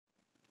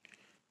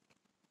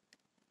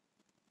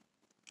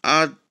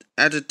our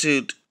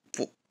attitude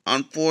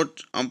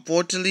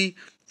unfortunately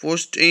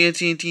forced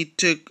AT&T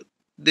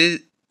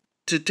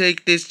to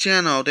take this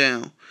channel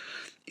down.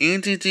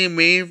 AT&T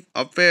made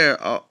a fair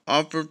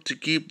offer to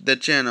keep the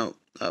channel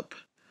up,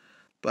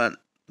 but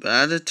the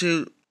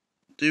attitude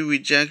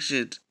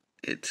rejected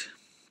it.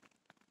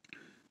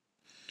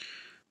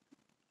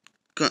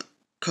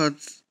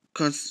 Cons-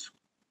 cons-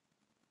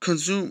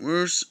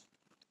 Consumers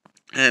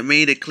had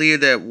made it clear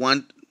that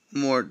want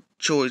more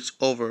choice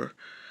over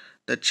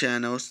the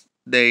channels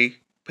they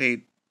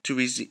paid to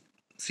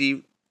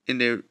receive in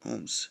their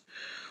homes.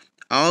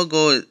 Our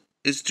goal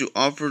is to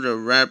offer the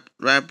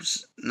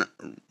raps,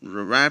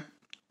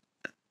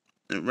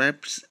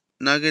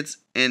 nuggets,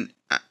 and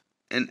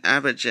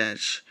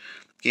avalanche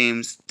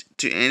games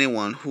to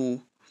anyone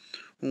who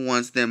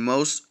wants them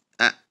most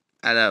at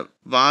a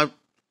viable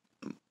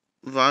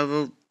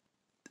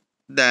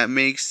that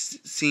makes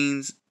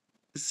scenes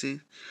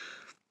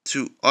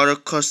to other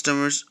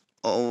customers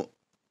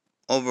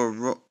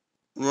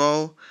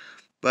overall,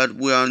 but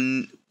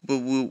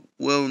we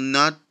will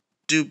not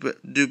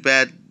do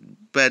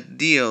bad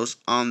deals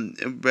on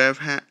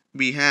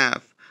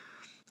behalf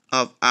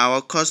of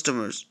our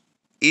customers,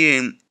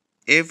 even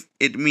if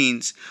it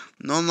means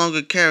no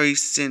longer carry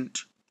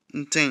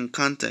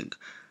content.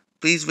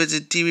 Please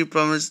visit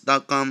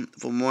tvpromise.com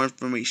for more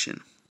information.